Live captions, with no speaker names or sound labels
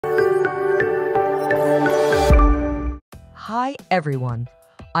Hi everyone,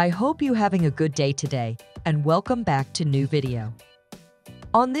 I hope you're having a good day today and welcome back to new video.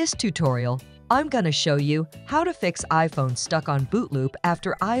 On this tutorial, I'm gonna show you how to fix iPhone stuck on boot loop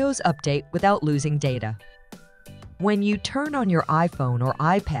after iOS update without losing data. When you turn on your iPhone or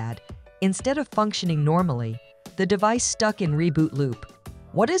iPad, instead of functioning normally, the device stuck in reboot loop.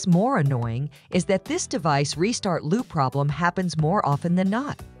 What is more annoying is that this device restart loop problem happens more often than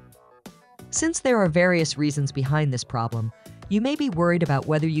not. Since there are various reasons behind this problem, you may be worried about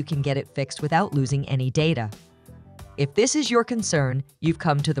whether you can get it fixed without losing any data. If this is your concern, you've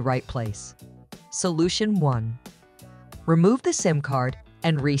come to the right place. Solution 1. Remove the SIM card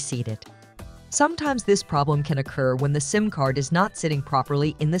and reseat it. Sometimes this problem can occur when the SIM card is not sitting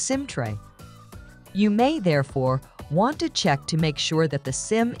properly in the SIM tray. You may therefore want to check to make sure that the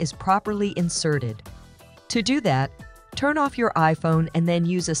SIM is properly inserted. To do that, turn off your iPhone and then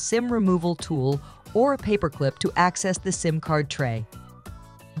use a SIM removal tool or a paperclip to access the SIM card tray.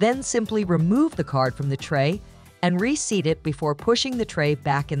 Then simply remove the card from the tray and reseat it before pushing the tray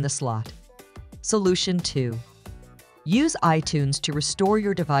back in the slot. Solution 2. Use iTunes to restore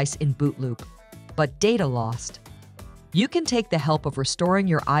your device in boot loop, but data lost. You can take the help of restoring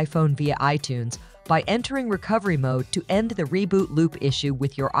your iPhone via iTunes by entering recovery mode to end the reboot loop issue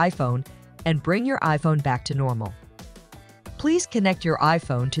with your iPhone and bring your iPhone back to normal. Please connect your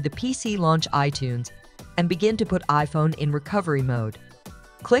iPhone to the PC launch iTunes and begin to put iPhone in recovery mode.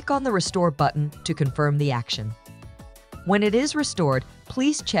 Click on the Restore button to confirm the action. When it is restored,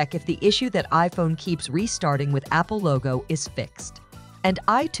 please check if the issue that iPhone keeps restarting with Apple logo is fixed, and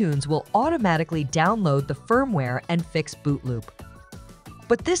iTunes will automatically download the firmware and fix boot loop.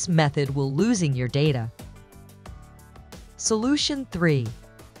 But this method will losing your data. Solution 3.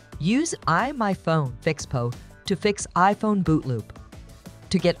 Use iMyFone Fixpo to fix iPhone boot loop.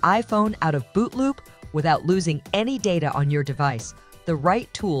 To get iPhone out of boot loop without losing any data on your device, the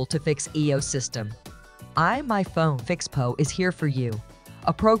right tool to fix iOS system. iMyFone Fixpo is here for you,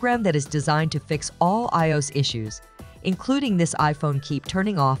 a program that is designed to fix all iOS issues, including this iPhone keep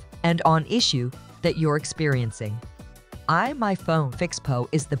turning off and on issue that you're experiencing. iMyFone Fixpo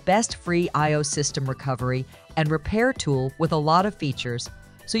is the best free iOS system recovery and repair tool with a lot of features,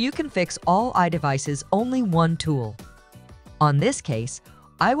 so you can fix all iDevices only one tool. On this case,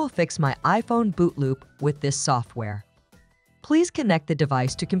 I will fix my iPhone boot loop with this software. Please connect the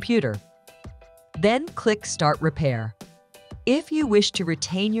device to computer. Then click Start Repair. If you wish to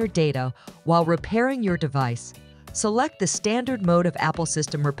retain your data while repairing your device, select the standard mode of Apple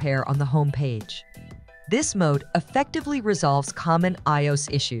System Repair on the home page. This mode effectively resolves common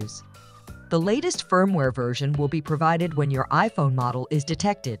iOS issues. The latest firmware version will be provided when your iPhone model is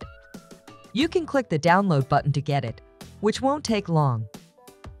detected. You can click the download button to get it, which won't take long.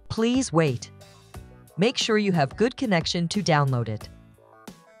 Please wait. Make sure you have good connection to download it.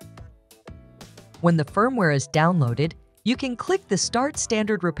 When the firmware is downloaded, you can click the Start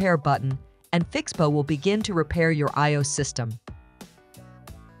Standard Repair button and Fixpo will begin to repair your iOS system.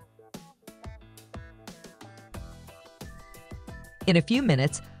 In a few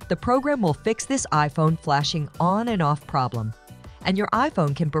minutes, the program will fix this iPhone flashing on and off problem, and your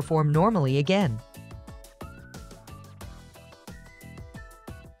iPhone can perform normally again.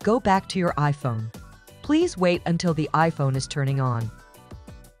 Go back to your iPhone. Please wait until the iPhone is turning on.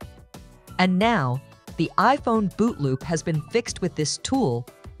 And now, the iPhone boot loop has been fixed with this tool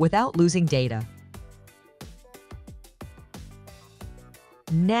without losing data.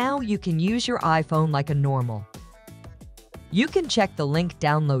 Now you can use your iPhone like a normal. You can check the link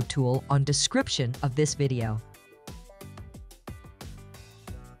download tool on description of this video.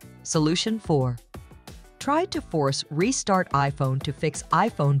 Solution 4. Try to force restart iPhone to fix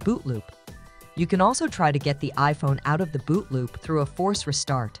iPhone boot loop. You can also try to get the iPhone out of the boot loop through a force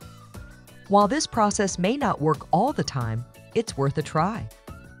restart. While this process may not work all the time, it's worth a try.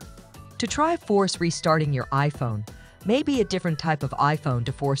 To try force restarting your iPhone, maybe a different type of iPhone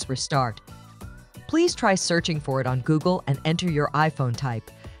to force restart. Please try searching for it on Google and enter your iPhone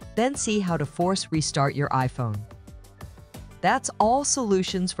type, then see how to force restart your iPhone. That's all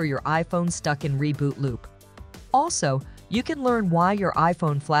solutions for your iPhone stuck in reboot loop. Also, you can learn why your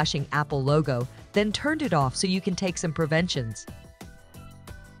iPhone flashing Apple logo, then turned it off so you can take some preventions.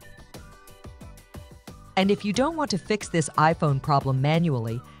 And if you don't want to fix this iPhone problem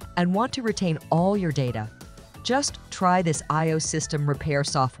manually and want to retain all your data, just try this iOS system repair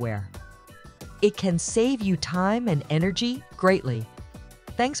software. It can save you time and energy greatly.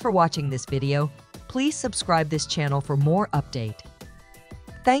 Thanks for watching this video. Please subscribe this channel for more update.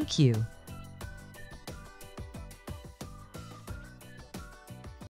 Thank you.